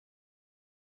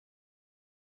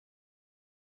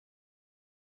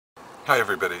Hi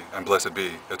everybody, and blessed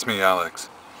be. It's me, Alex.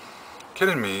 Kid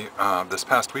and me, this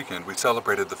past weekend, we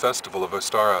celebrated the festival of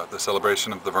Ostara, the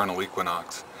celebration of the vernal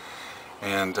equinox.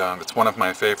 And it's one of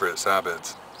my favorite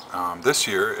Sabbats. This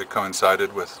year, it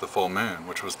coincided with the full moon,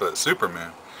 which was the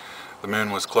supermoon. The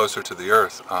moon was closer to the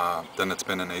Earth than it's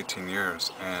been in 18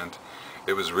 years, and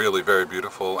it was really very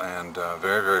beautiful and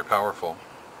very, very powerful.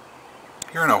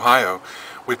 Here in Ohio,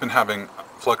 we've been having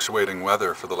fluctuating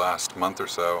weather for the last month or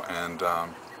so, and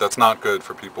that's not good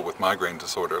for people with migraine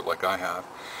disorder like I have.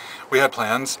 We had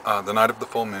plans the night of the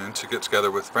full moon to get together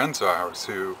with friends of ours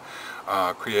who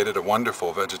created a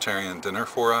wonderful vegetarian dinner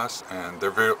for us, and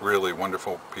they're really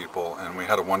wonderful people, and we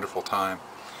had a wonderful time.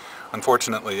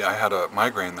 Unfortunately, I had a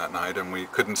migraine that night and we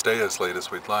couldn't stay as late as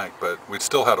we'd like, but we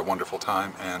still had a wonderful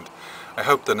time, and I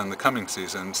hope that in the coming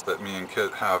seasons that me and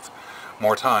Kit have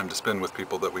more time to spend with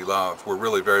people that we love. We're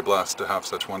really very blessed to have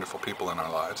such wonderful people in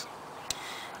our lives.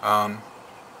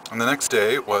 And the next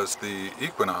day was the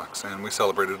equinox, and we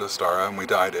celebrated Ostara, and we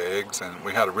dyed eggs, and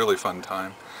we had a really fun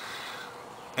time.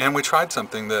 And we tried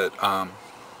something that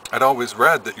I'd always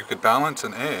read, that you could balance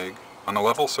an egg on a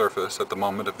level surface at the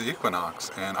moment of the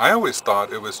equinox. And I always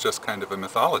thought it was just kind of a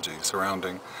mythology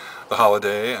surrounding the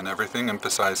holiday and everything,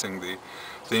 emphasizing the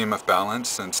theme of balance,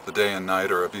 since the day and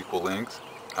night are of equal length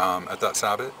at that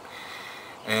Sabbat.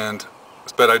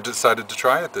 But I decided to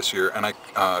try it this year, and I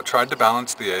tried to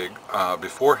balance the egg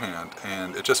beforehand,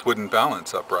 and it just wouldn't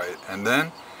balance upright. And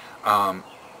then,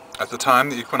 at the time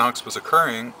the equinox was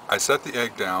occurring, I set the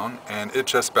egg down, and it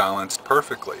just balanced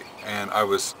perfectly. And I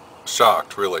was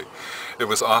shocked, really. It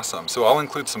was awesome. So I'll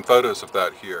include some photos of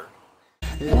that here.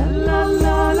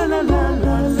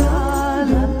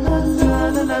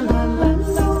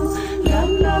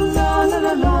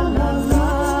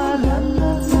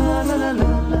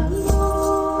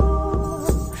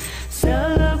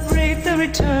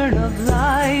 Return of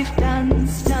life,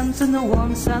 dance, dance in the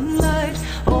warm sunlight.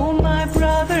 Oh, my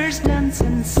brothers, dance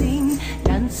and sing,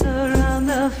 dance around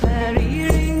the fairy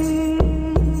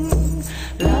ring.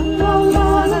 La la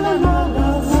la la la la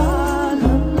la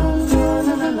la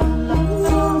la la la.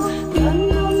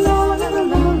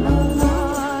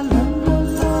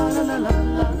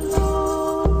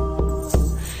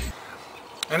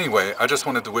 Anyway, I just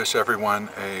wanted to wish everyone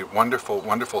a wonderful,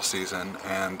 wonderful season,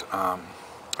 and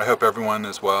I hope everyone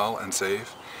is well and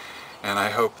safe, and I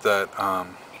hope that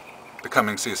the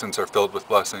coming seasons are filled with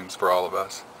blessings for all of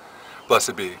us.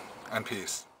 Blessed be, and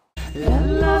peace.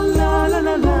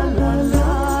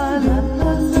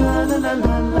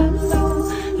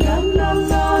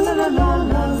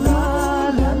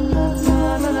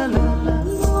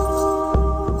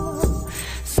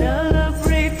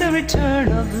 Celebrate the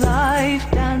return of life,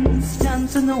 dance,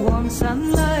 dance in the warm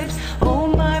sunlight. Oh,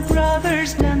 my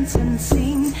brothers, dance and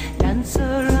sing,